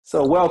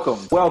So welcome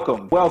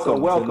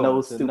to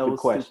No Stupid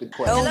Question.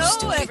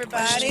 Hello,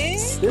 everybody.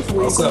 This week,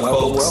 What's up,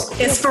 folks? welcome.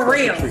 It's for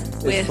real.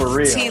 It's With for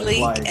real. T-Leak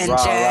Like, and rah,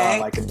 rah,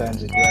 Jag. like a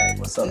dungeon drag.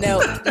 What's up? No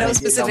Can't get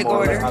specific more.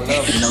 order. I love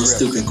No the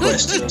Stupid real.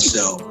 Question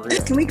show.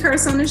 Can we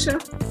curse on this show?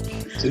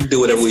 We can do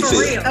whatever we It's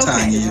for feel. real.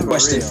 Tanya, Okay. your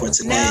question For for real.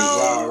 today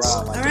No. is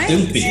All right.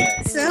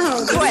 stupid.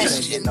 So,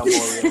 Question. No more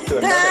to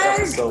another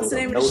episode What's the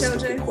name of of No the show,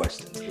 Stupid Jay?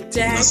 Questions. No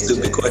Jack.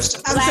 Stupid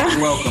Question. I'm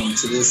sorry. Welcome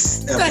to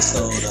this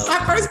episode of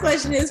My first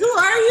question is, who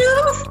are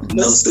you?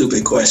 No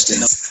Stupid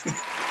Questions.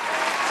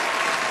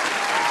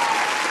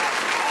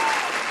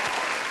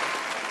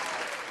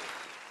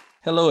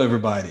 Hello,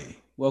 everybody.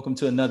 Welcome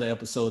to another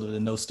episode of the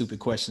No Stupid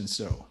Questions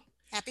show.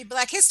 Happy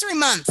Black History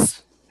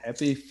Month.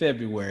 Happy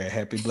February.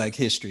 Happy Black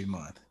History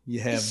Month. You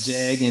have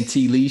Jag and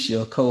T-Leak,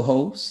 your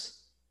co-hosts.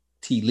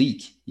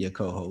 T-Leak, your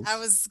co-host. I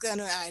was just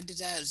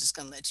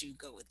gonna let you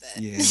go with that.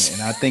 Yeah,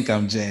 and I think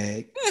I'm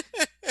Jag.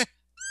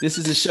 This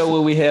is a show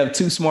where we have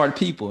two smart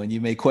people, and you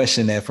may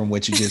question that from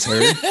what you just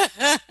heard.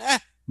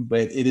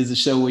 But it is a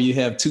show where you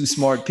have two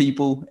smart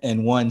people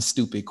and one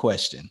stupid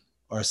question,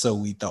 or so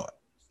we thought.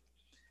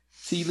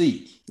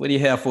 T-Leak, what do you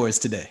have for us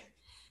today?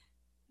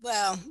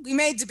 Well, we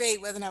may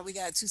debate whether or not we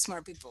got two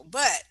smart people,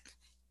 but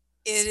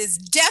it is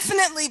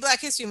definitely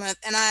Black History Month,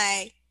 and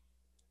I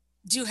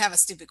do have a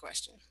stupid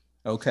question.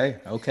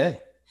 Okay.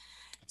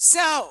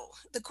 So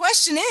the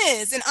question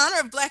is, in honor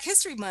of Black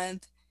History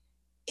Month,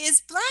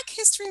 is Black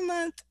History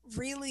Month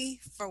really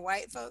for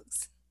white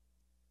folks?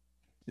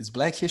 Is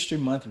Black History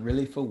Month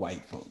really for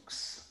white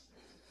folks?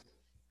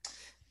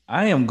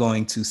 I am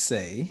going to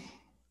say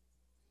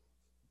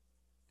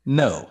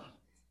no.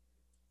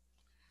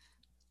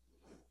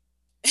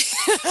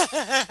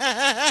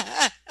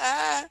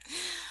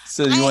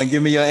 So you want to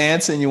give me your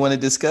answer and you want to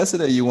discuss it,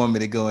 or you want me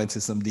to go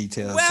into some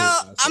details?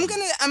 Well, I'm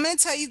gonna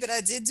tell you that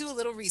I did do a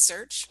little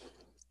research,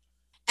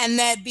 and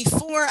that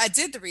before I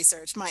did the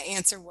research, my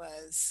answer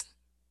was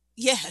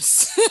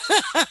yes.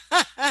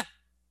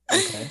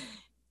 Okay.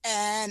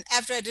 And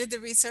after I did the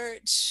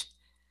research,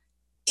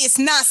 it's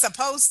not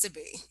supposed to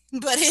be,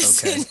 but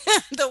it's Okay.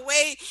 the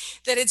way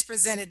that it's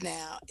presented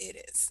now, it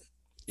is.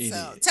 It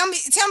So is.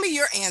 tell me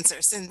your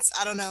answer, since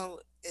I don't know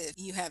if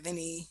you have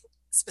any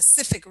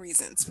specific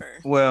reasons for.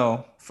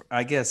 Well,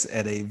 I guess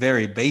at a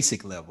very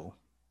basic level,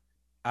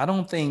 I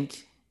don't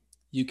think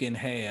you can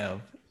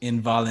have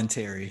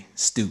involuntary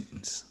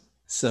students.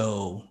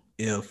 So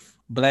if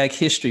Black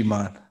History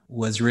Month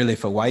was really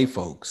for white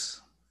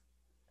folks,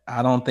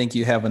 I don't think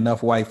you have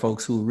enough white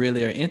folks who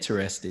really are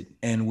interested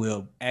and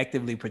will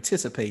actively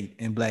participate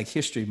in Black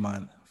History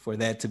Month for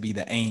that to be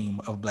the aim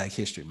of Black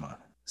History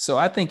Month. So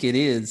I think it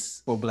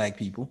is for Black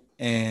people.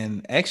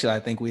 And actually, I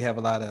think we have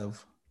a lot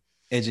of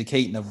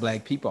educating of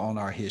Black people on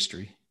our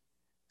history.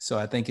 So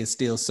I think it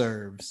still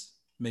serves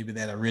maybe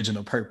that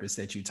original purpose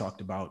that you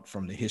talked about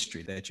from the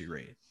history that you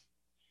read.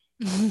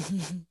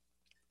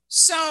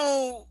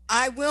 So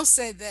I will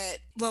say that,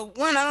 well,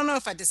 one, I don't know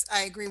if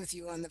I agree with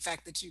you on the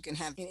fact that you can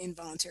have an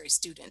involuntary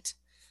student.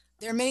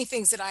 There are many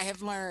things that I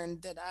have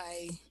learned that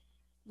I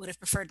would have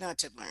preferred not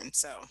to have learned.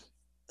 So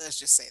let's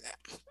just say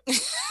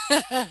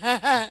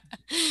that.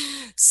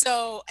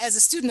 So as a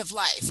student of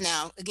life,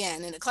 now,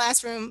 again, in a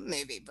classroom,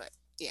 maybe, but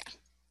yeah.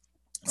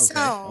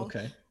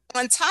 Okay.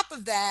 On top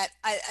of that,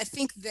 I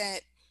think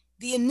that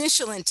the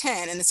initial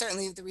intent, and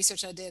certainly the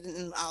research I did,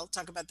 and I'll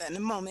talk about that in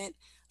a moment.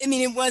 I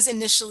mean, it was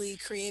initially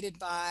created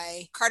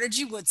by Carter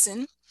G.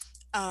 Woodson,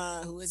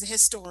 who is a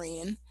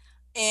historian,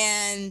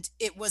 and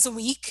it was a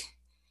week,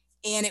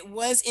 and it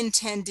was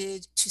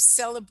intended to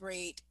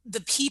celebrate the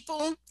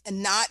people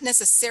and not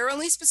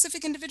necessarily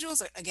specific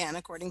individuals, again,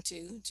 according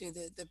to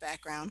the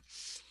background.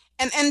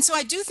 And so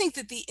I do think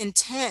that the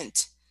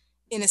intent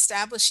in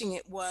establishing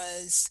it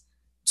was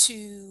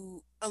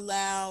to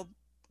allow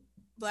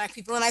Black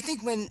people, and I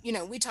think when,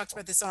 we talked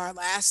about this on our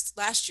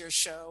last year's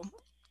show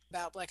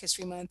about Black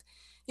History Month,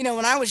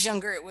 when I was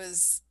younger, it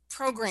was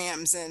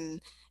programs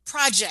and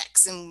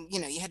projects, and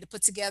you had to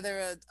put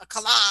together a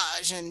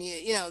collage, and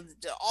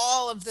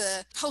all of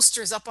the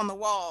posters up on the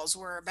walls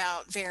were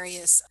about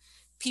various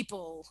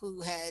people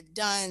who had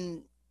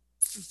done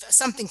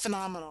something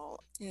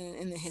phenomenal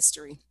in the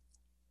history.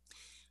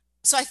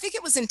 So I think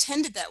it was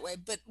intended that way,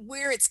 but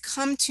where it's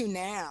come to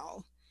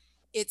now,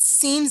 it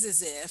seems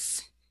as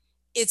if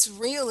it's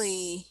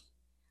really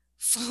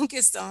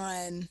focused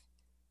on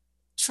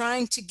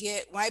trying to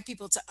get white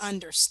people to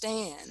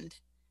understand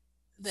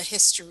the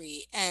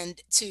history and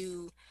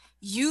to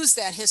use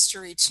that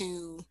history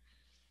to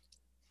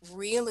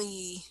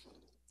really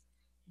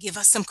give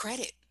us some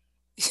credit.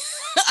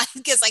 I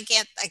guess I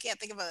can't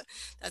think of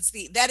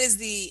that is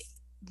the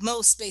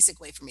most basic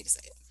way for me to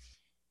say it.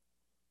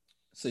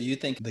 So you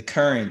think the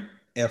current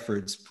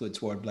efforts put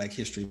toward Black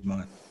History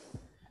Month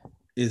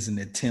is an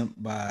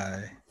attempt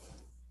by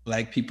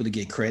Black people to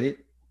get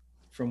credit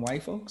from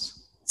white folks?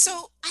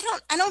 So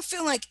I don't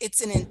feel like it's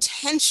an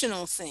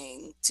intentional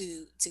thing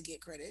to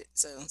get credit.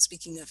 So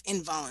speaking of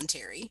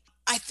involuntary,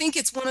 I think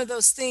it's one of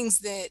those things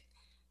that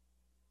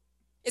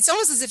it's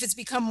almost as if it's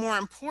become more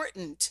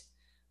important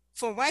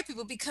for white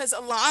people, because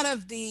a lot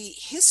of the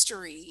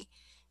history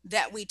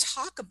that we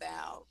talk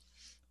about,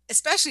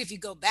 especially if you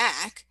go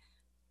back,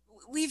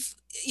 we've,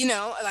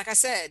 like I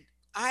said,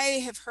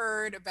 I have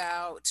heard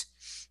about,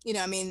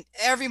 I mean,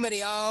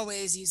 everybody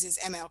always uses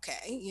MLK,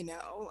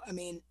 I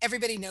mean,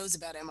 everybody knows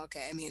about MLK.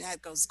 I mean,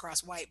 that goes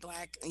across white,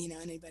 black,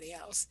 anybody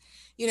else.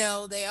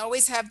 They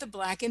always have the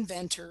black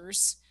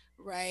inventors,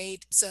 right?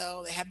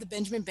 So they have the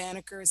Benjamin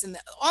Banneker's and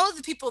all of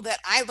the people that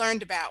I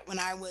learned about when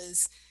I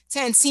was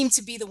 10 seem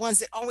to be the ones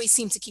that always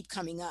seem to keep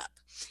coming up.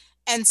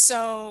 And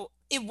so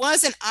it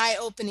was an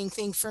eye-opening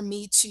thing for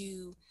me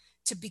to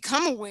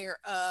become aware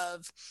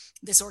of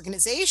this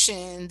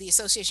organization, the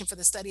Association for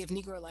the Study of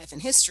Negro Life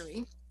and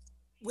History,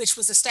 which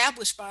was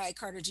established by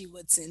Carter G.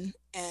 Woodson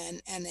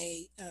and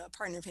a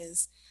partner of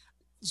his,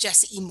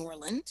 Jesse E.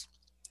 Moreland,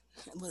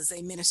 was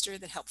a minister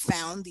that helped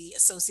found the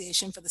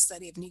Association for the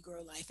Study of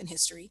Negro Life and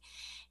History.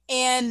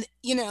 And,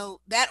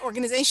 that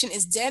organization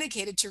is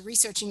dedicated to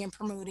researching and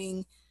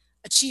promoting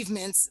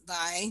achievements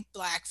by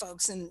Black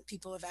folks and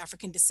people of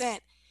African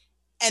descent.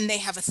 And they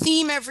have a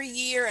theme every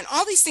year and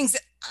all these things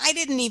that I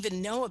didn't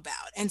even know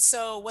about. And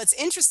so what's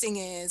interesting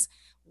is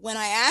when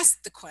I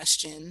asked the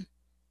question,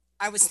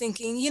 I was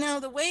thinking,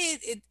 the way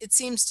it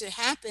seems to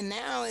happen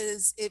now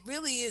is it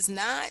really is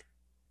not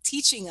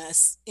teaching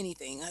us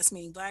anything, us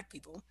meaning Black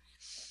people.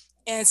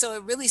 And so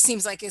it really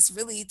seems like it's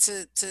really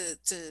to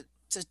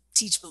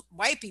teach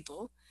white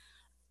people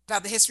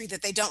about the history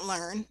that they don't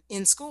learn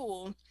in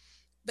school.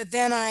 But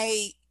then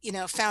I,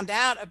 found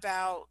out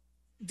about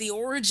the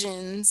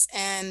origins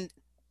and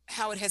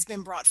how it has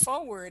been brought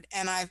forward,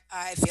 and I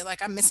feel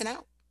like I'm missing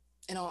out,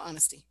 in all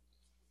honesty,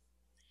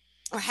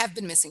 or have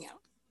been missing out.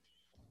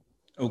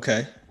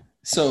 Okay.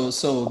 So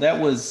that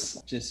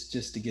was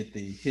just to get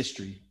the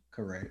history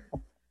correct.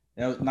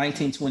 That was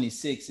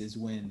 1926 is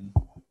when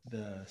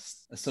the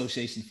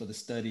Association for the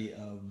Study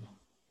of,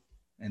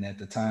 and at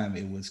the time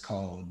it was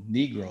called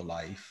Negro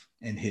Life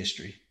and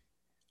History,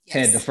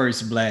 yes, had the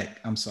first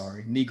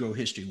Negro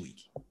History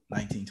Week,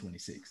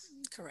 1926.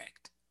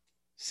 Correct.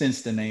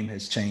 Since the name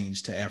has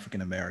changed to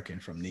African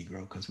American from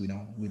Negro, because we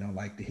don't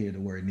like to hear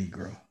the word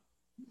Negro,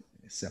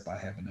 except I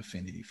have an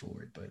affinity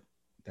for it, but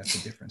that's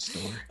a different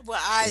story. Well,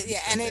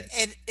 and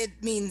it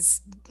means,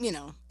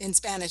 in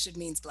Spanish it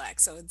means Black,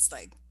 so it's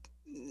like,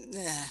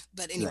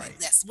 but anyway, right.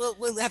 Yes,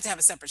 we'll have to have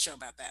a separate show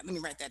about that. Let me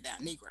write that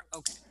down, Negro.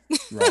 Okay.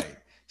 Right.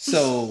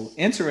 So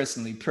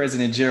interestingly,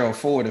 President Gerald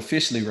Ford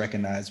officially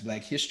recognized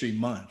Black History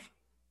Month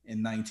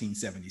in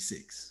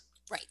 1976.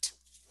 Right.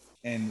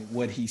 And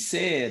what he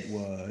said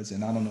was,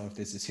 and I don't know if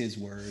this is his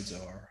words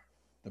or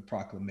the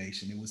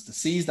proclamation, it was to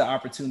seize the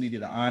opportunity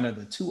to honor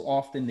the too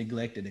often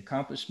neglected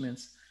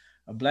accomplishments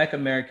of Black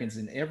Americans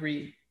in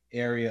every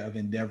area of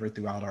endeavor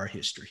throughout our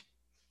history.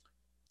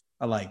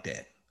 I like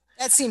that.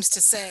 That seems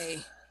to say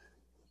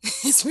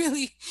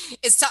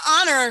it's to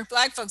honor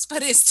Black folks,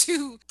 but it's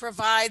to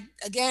provide,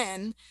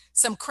 again,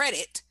 some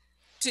credit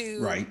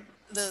to right.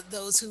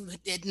 those who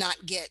did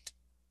not get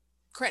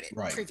credit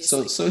right.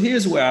 previously. So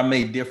here's where I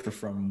may differ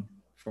from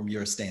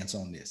your stance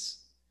on this.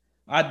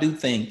 I do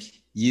think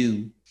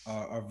you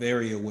are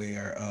very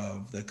aware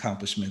of the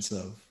accomplishments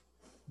of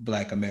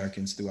Black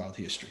Americans throughout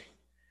history.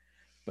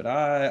 But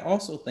I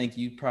also think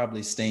you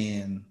probably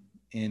stand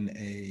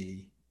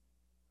in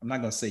I'm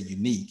not going to say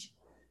unique,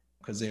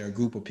 because there are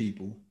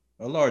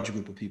a large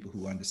group of people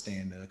who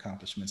understand the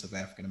accomplishments of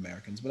African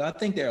Americans. But I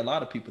think there are a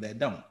lot of people that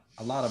don't,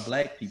 a lot of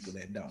Black people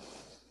that don't.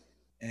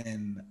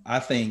 And I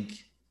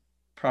think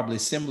probably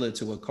similar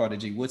to what Carter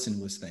G. Woodson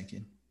was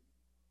thinking,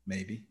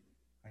 maybe.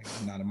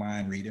 I'm not a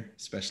mind reader,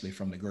 especially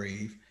from the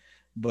grave.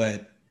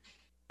 But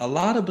a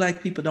lot of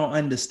Black people don't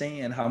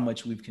understand how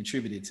much we've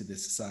contributed to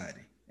this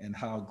society and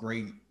how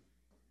great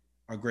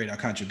our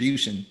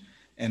contribution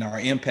and our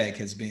impact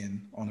has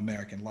been on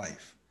American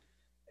life.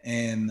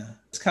 And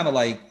it's kind of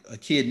like a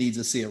kid needs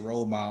to see a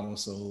role model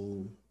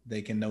so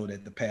they can know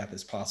that the path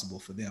is possible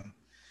for them.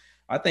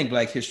 I think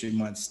Black History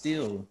Month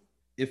still,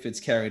 if it's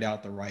carried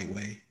out the right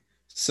way,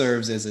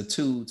 serves as a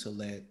tool to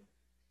let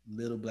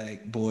little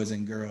Black boys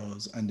and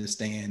girls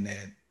understand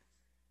that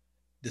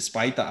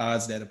despite the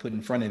odds that are put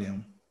in front of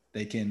them,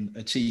 they can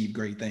achieve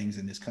great things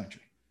in this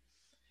country.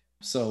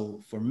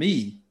 So for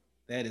me,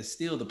 that is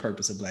still the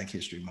purpose of Black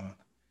History Month.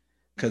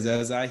 Because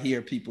as I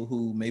hear people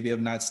who maybe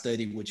have not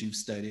studied what you've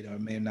studied or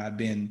may have not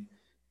been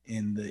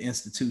in the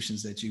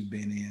institutions that you've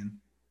been in,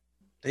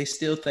 they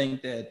still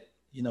think that,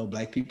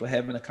 Black people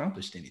haven't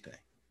accomplished anything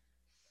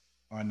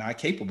or are not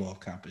capable of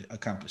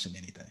accomplishing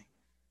anything.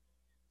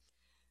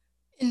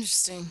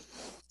 Interesting.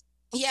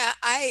 Yeah,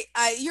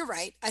 you're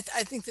right. I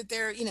think that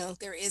there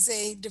is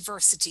a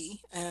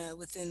diversity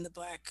within the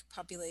Black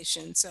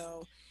population.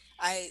 So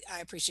I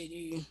appreciate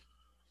you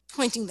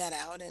pointing that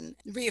out and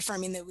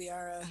reaffirming that we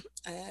are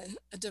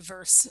a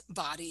diverse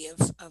body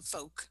of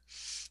folk.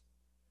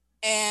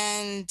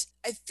 And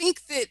I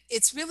think that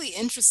it's really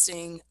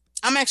interesting.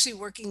 I'm actually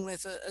working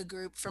with a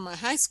group from my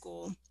high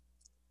school,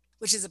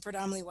 which is a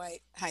predominantly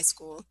white high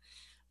school.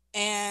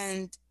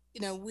 And,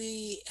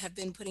 we have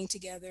been putting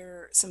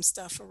together some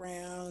stuff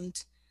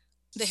around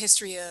the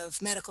history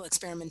of medical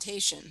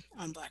experimentation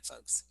on Black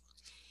folks.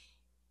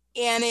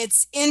 And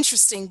it's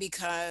interesting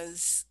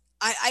because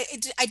I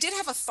did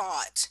have a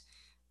thought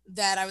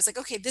that I was like,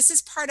 okay, this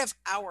is part of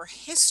our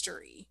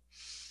history.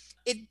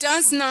 It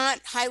does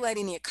not highlight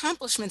any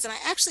accomplishments. And I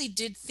actually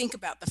did think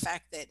about the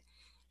fact that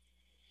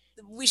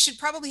we should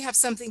probably have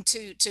something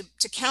to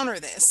counter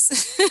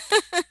this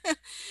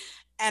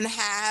and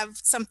have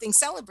something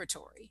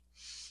celebratory.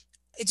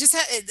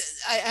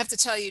 I have to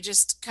tell you,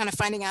 just kind of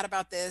finding out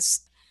about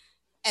this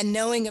and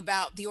knowing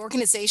about the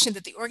organization,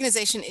 that the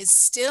organization is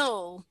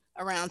still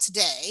around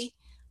today,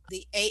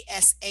 the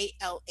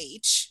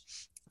ASALH.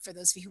 For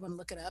those of you who want to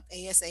look it up,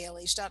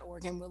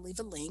 asalh.org, and we'll leave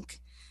a link.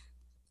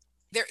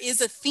 There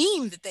is a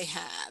theme that they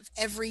have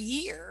every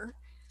year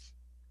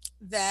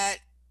that,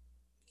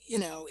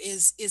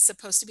 is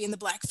supposed to be in the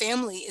Black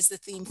family is the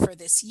theme for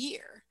this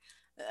year,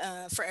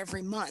 for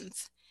every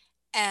month,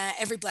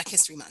 every Black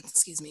History Month,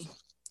 excuse me.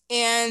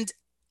 And,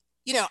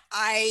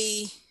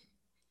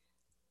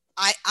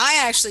 I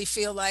actually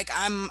feel like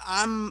I'm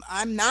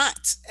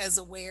not as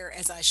aware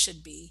as I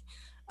should be,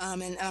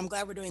 and I'm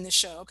glad we're doing this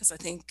show because I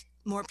think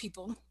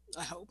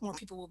I hope more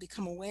people will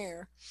become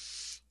aware.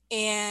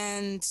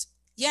 And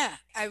yeah,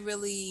 I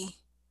really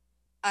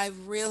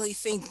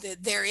think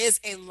that there is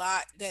a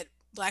lot that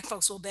Black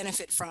folks will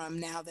benefit from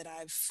now that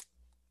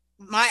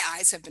my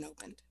eyes have been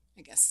opened.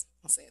 I guess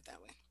I'll say it that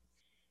way.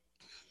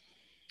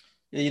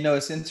 Yeah,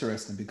 it's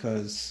interesting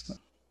because,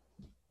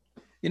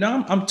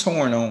 I'm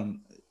torn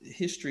on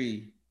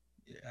history.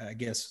 I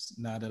guess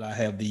now that I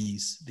have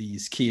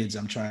these kids,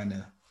 I'm trying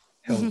to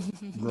help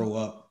grow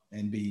up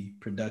and be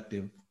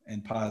productive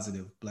and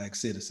positive Black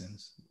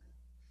citizens.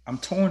 I'm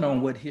torn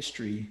on what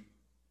history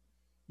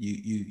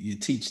you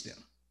teach them.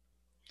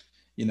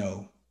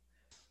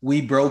 We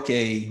broke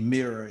a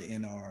mirror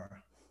in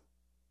our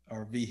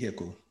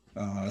vehicle,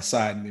 a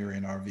side mirror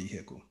in our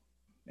vehicle,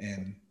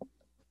 and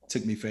it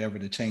took me forever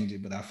to change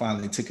it, but I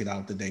finally took it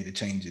out today to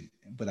change it.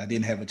 But I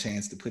didn't have a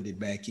chance to put it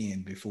back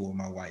in before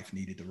my wife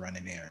needed to run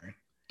an errand.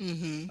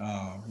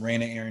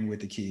 Ran an errand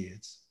with the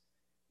kids,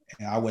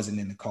 and I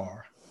wasn't in the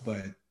car.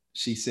 But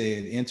she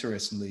said,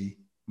 interestingly,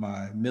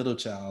 my middle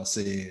child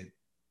said,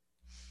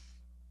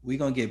 we're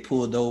going to get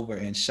pulled over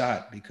and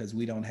shot because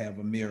we don't have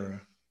a mirror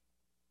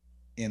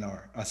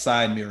a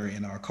side mirror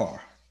in our car.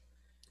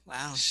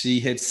 Wow. She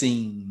had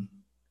seen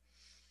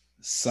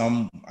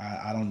I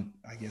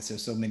guess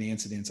there's so many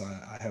incidents.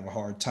 I have a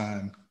hard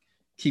time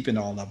keeping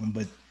all of them,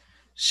 but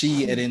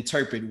she had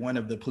interpreted one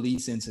of the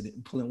police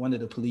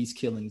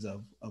killings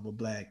of a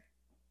Black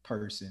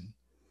person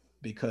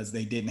because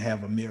they didn't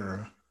have a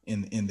mirror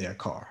in their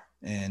car,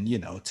 and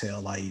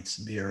tail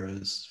lights,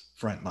 mirrors,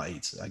 front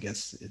lights. I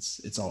guess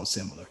it's all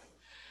similar.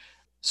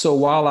 So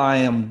while I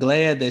am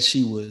glad that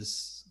she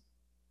was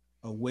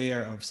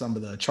aware of some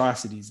of the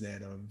atrocities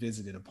that are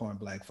visited upon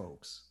Black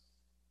folks,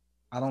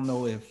 I don't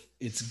know if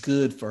it's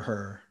good for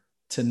her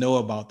to know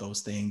about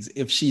those things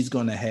if she's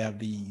going to have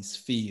these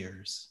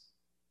fears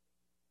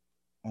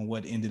on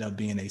what ended up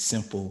being a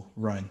simple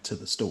run to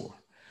the store.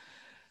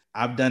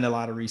 I've done a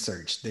lot of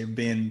research. There have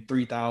been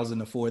 3,000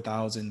 to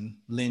 4,000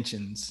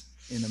 lynchings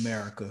in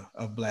America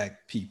of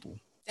Black people.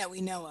 That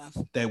we know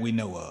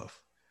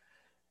of.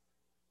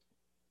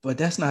 But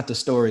that's not the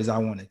stories I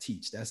want to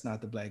teach. That's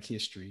not the Black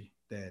history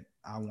that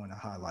I want to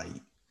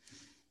highlight.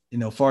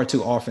 Far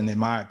too often, in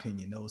my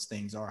opinion, those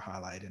things are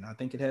highlighted, and I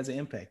think it has an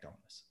impact on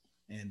us.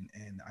 And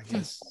I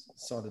guess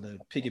sort of to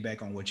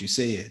piggyback on what you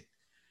said,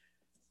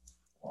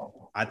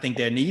 I think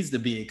there needs to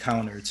be a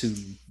counter to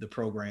the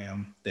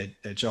program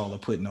that y'all are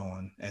putting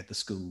on at the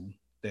school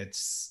that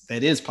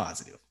is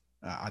positive.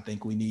 I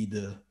think we need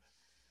to,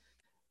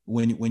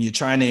 when you're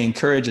trying to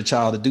encourage a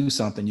child to do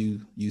something,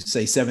 you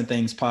say 7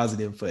 things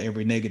positive for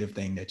every negative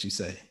thing that you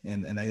say.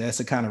 And that's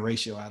the kind of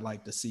ratio I'd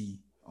like to see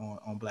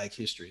on Black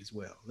history as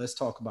well. Let's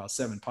talk about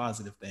 7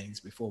 positive things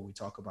before we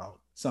talk about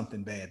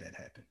something bad that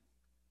happened.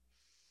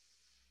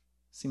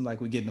 Seems like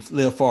we're getting a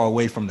little far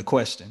away from the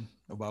question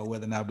about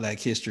whether or not Black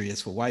history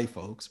is for white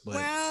folks. But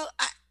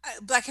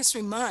Black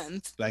History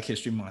Month. Black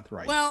History Month,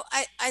 right. Well,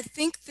 I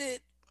think that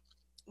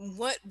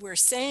what we're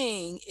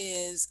saying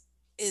is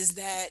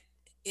that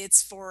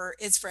it's for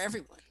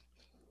everyone.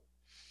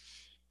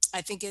 I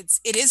think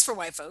it is for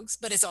white folks,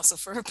 but it's also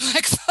for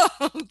Black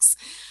folks.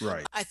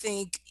 Right. I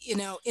think,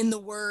 in the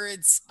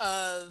words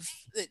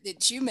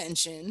that you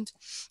mentioned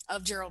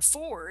of Gerald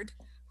Ford,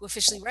 who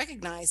officially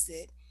recognized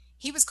it,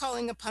 he was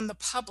calling upon the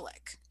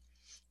public,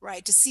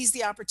 right, to seize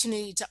the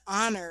opportunity to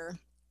honor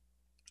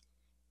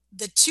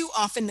the too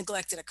often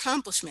neglected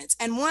accomplishments.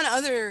 And one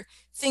other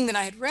thing that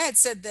I had read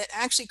said that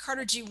actually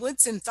Carter G.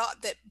 Woodson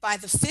thought that by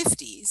the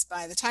 50s,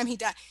 by the time he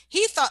died,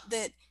 he thought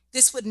that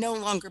this would no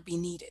longer be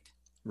needed.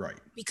 Right.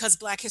 Because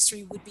Black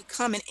history would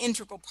become an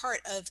integral part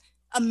of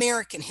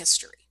American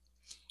history,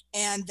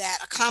 and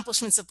that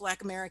accomplishments of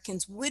Black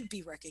Americans would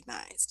be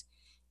recognized.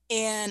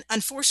 And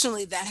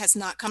unfortunately, that has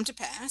not come to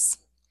pass.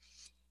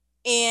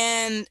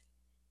 And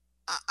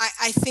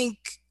I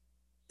think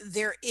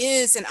there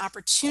is an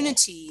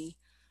opportunity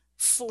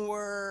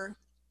for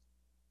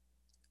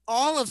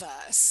all of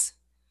us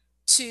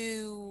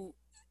to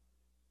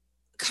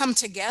come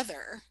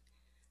together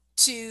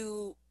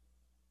to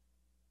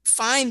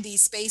find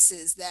these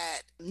spaces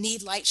that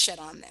need light shed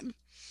on them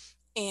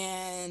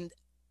and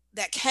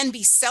that can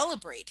be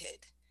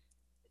celebrated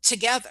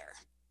together,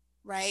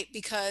 right?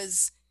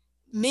 Because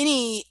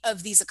many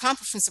of these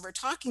accomplishments that we're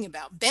talking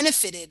about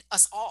benefited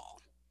us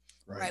all,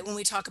 right? When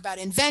we talk about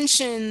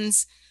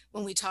inventions,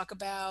 when we talk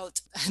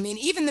about, I mean,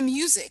 even the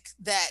music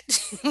that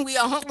we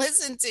all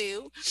listen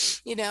to,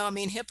 I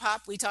mean, hip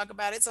hop, we talk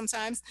about it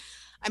sometimes.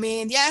 I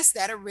mean, yes,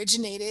 that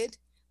originated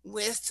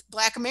with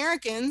Black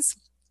Americans,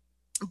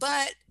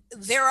 but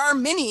there are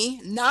many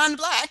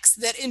non-Blacks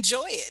that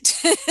enjoy it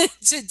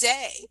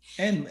today.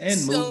 And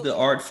move the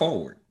art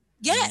forward.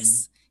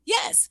 Yes,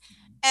 yes.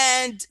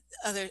 And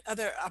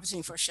other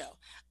opportunity for a show.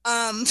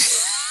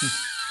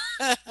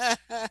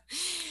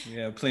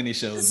 Yeah, plenty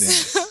shows in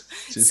this.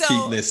 Just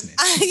keep listening.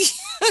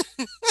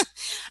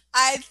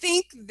 I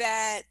think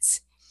that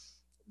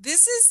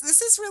this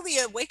is really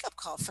a wake-up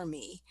call for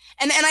me.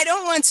 And I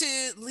don't want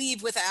to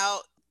leave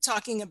without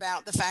talking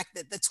about the fact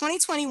that the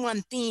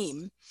 2021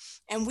 theme,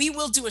 and we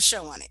will do a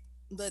show on it.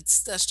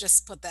 Let's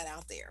just put that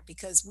out there,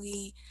 because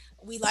we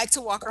like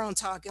to walk our own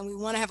talk, and we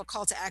want to have a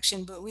call to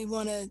action, but we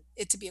want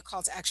it to be a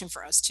call to action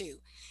for us too.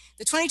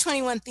 The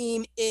 2021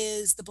 theme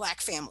is the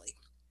Black family: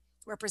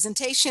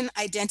 representation,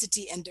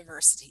 identity, and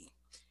diversity.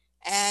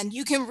 And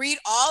you can read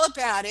all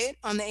about it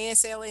on the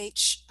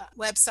ASLH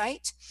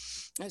website.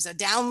 There's a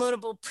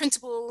downloadable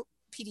printable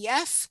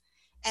PDF.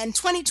 And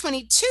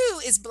 2022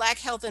 is Black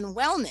health and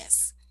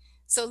wellness.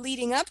 So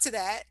leading up to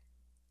that,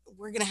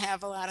 we're going to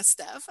have a lot of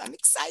stuff. I'm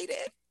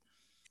excited.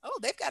 Oh,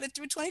 they've got it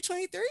through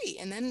 2023.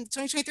 And then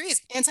 2023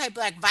 is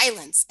anti-Black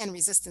violence and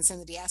resistance in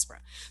the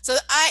diaspora. So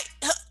I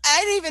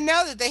didn't even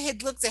know that they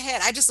had looked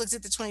ahead. I just looked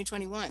at the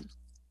 2021.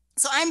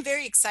 So I'm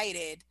very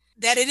excited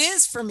that it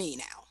is for me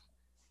now,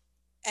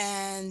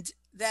 and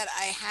that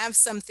I have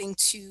something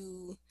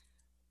to,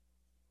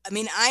 I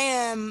mean, I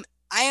am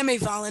a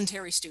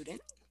voluntary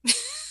student.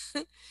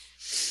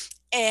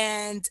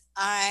 And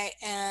I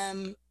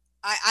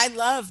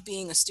love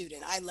being a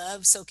student. I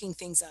love soaking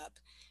things up,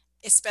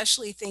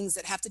 especially things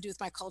that have to do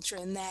with my culture,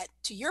 and that,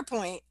 to your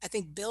point, I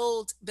think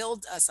build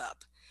us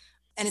up.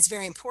 And it's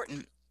very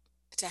important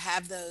to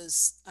have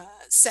those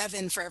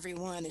 7 for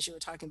everyone, as you were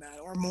talking about,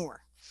 or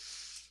more.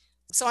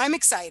 So I'm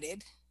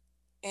excited.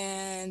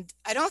 And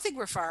I don't think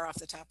we're far off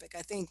the topic.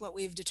 I think what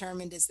we've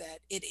determined is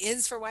that it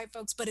is for white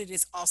folks, but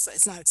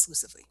it's not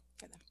exclusively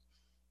for them.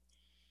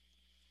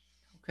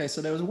 Okay, so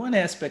there was one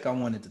aspect I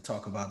wanted to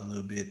talk about a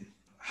little bit.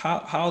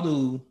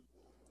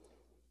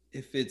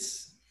 If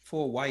it's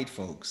for white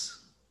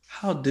folks,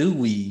 how do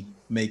we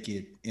make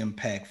it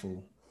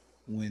impactful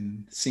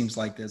when it seems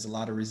like there's a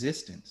lot of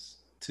resistance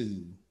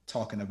to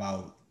talking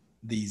about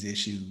these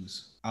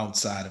issues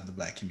outside of the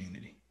Black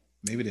community?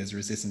 Maybe there's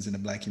resistance in the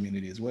Black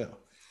community as well.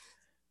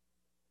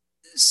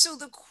 So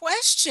the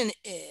question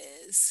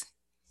is,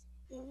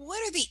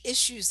 what are the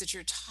issues that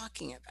you're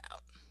talking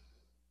about?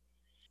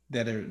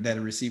 That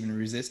are receiving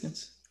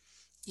resistance?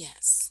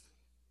 Yes.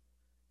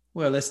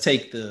 Well, let's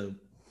take the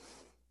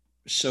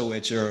show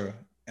at your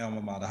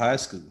alma mater high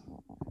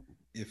school.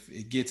 If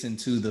it gets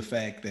into the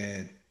fact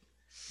that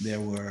there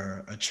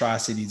were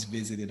atrocities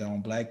visited on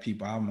Black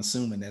people, I'm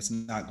assuming that's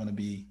not going to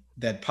be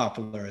that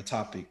popular a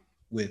topic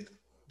with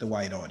the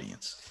white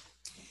audience.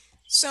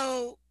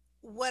 So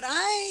what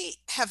I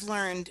have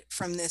learned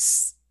from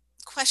this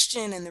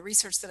question and the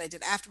research that I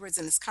did afterwards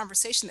and this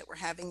conversation that we're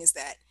having is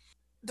that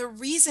the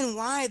reason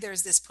why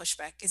there's this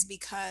pushback is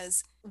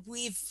because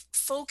we've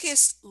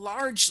focused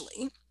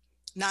largely,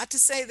 not to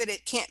say that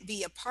it can't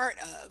be a part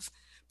of,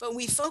 but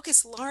we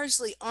focus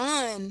largely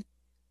on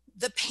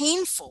the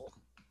painful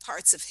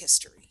parts of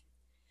history.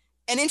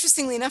 And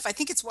interestingly enough, I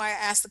think it's why I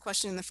asked the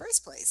question in the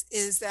first place,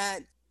 is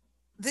that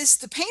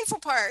the painful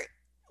part,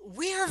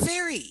 we are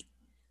very,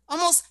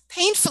 almost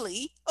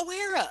painfully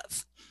aware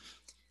of.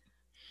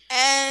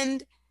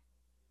 And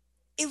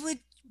it would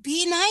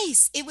be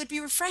nice, it would be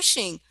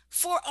refreshing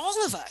for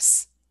all of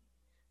us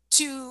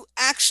to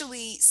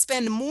actually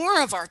spend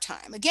more of our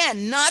time.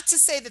 Again, not to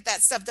say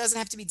that stuff doesn't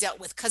have to be dealt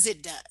with, because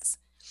it does.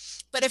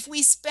 But if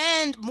we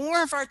spend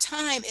more of our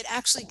time, it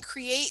actually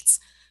creates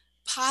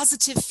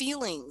positive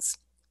feelings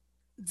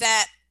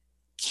that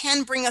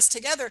can bring us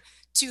together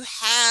to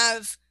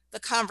have the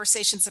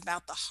conversations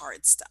about the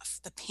hard stuff,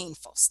 the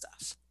painful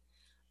stuff.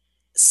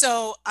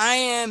 So I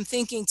am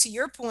thinking, to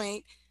your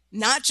point,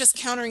 not just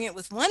countering it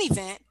with one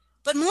event,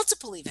 but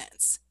multiple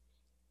events.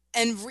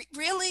 And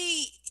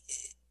really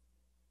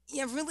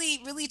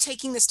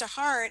taking this to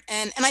heart.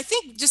 And I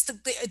think just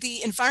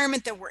the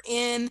environment that we're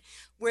in,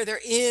 where there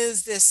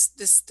is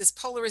this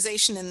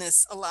polarization and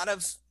a lot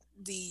of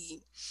the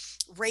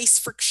race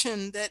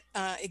friction that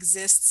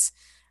exists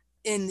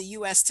in the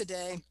US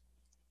today,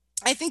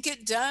 I think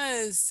it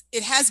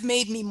has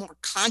made me more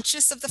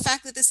conscious of the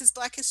fact that this is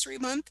Black History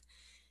Month.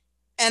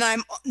 And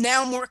I'm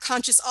now more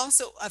conscious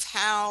also of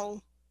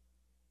how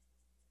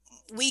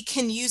we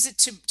can use it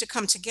to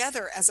come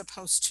together as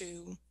opposed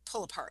to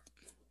pull apart.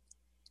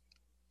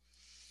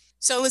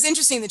 So it was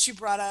interesting that you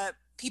brought up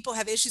people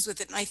have issues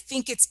with it, and I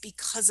think it's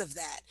because of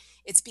that.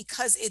 It's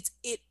because it's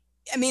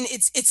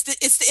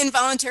the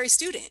involuntary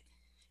student.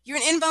 You're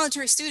an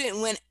involuntary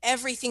student when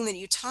everything that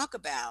you talk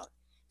about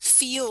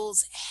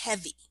feels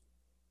heavy.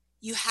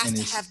 You have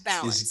to have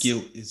balance.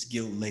 It's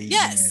guilt laden.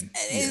 Yes.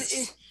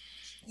 Yes.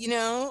 You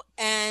know,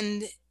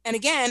 and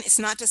again, it's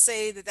not to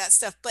say that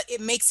stuff, but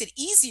it makes it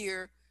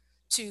easier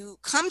to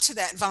come to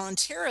that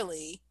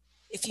voluntarily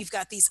if you've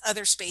got these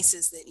other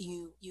spaces that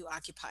you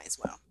occupy as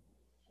well.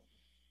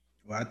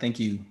 Well, I think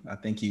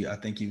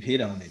you've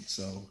hit on it.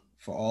 So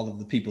for all of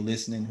the people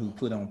listening who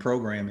put on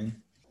programming,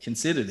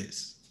 consider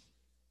this: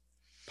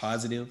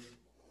 positive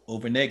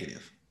over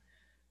negative.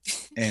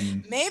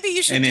 And maybe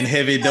you should, and in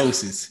heavy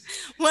doses.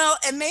 Well,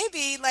 and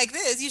maybe like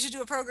this, you should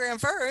do a program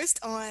first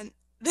on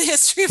the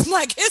history of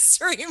Black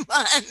History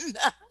Month.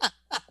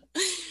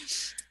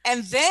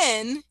 And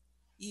then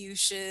you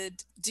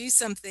should do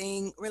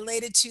something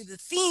related to the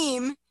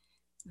theme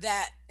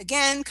that,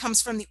 again,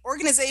 comes from the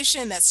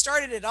organization that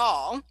started it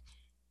all: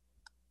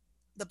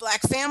 the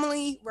Black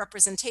family,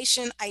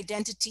 representation,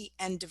 identity,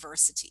 and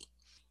diversity.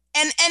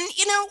 And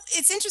you know,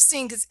 it's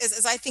interesting because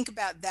as I think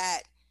about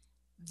that,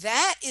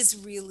 that is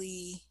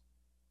really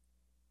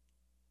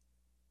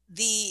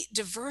the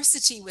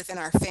diversity within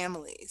our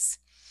families.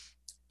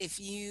 If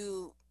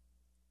you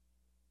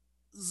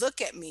look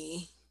at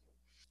me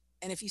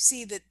and if you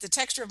see the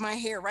texture of my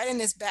hair right in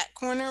this back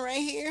corner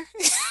right here,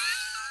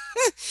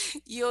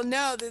 you'll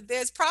know that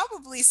there's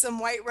probably some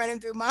white running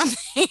through my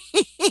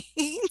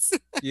veins.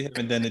 You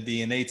haven't done the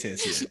DNA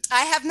test yet.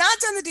 I have not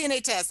done the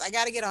DNA test. I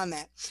got to get on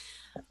that.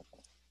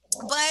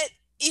 But,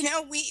 you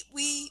know,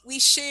 we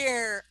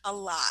share a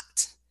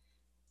lot.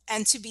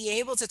 And to be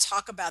able to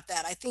talk about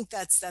that, I think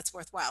that's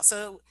worthwhile.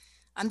 So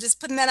I'm just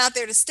putting that out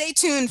there to stay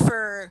tuned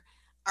for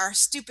our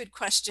stupid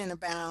question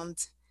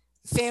about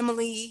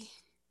family,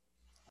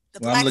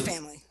 Black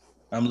family.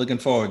 I'm looking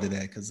forward to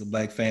that because the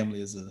Black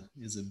family is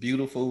a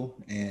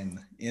beautiful and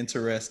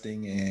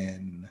interesting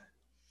and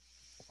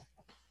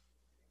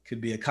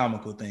could be a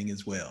comical thing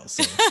as well.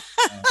 So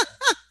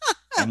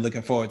I'm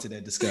looking forward to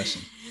that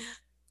discussion.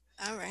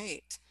 All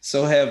right.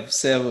 So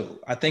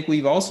I think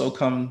we've also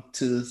come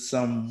to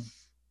some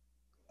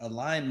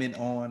alignment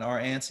on our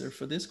answer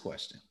for this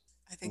question.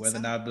 I think whether so.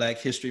 or not Black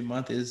History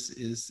Month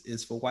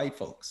is for white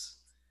folks.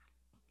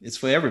 It's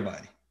for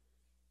everybody.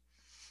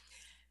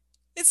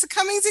 It's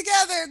coming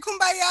together.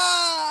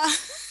 Kumbaya.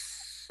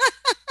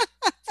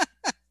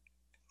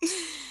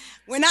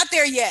 We're not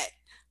there yet,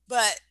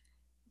 but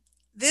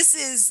this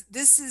is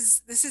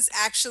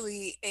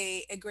actually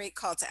a great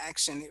call to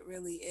action. It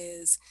really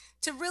is,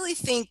 to really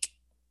think,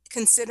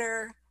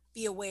 consider,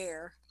 be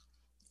aware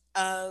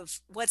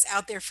of what's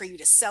out there for you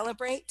to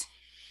celebrate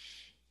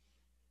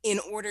in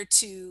order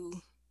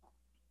to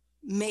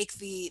make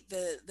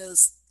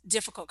those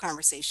difficult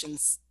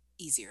conversations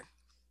easier.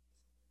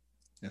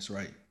 That's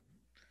right.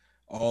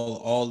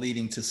 All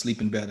leading to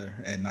sleeping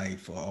better at night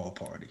for all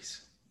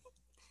parties.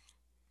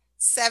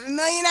 7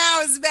 million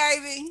hours,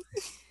 baby.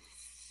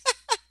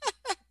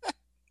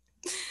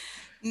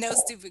 No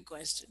stupid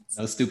questions.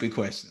 No stupid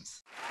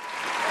questions.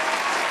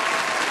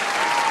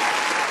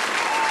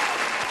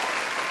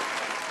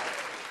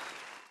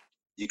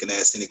 You can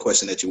ask any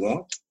question that you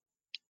want,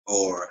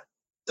 or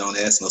don't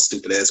ask no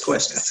stupid ass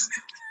questions.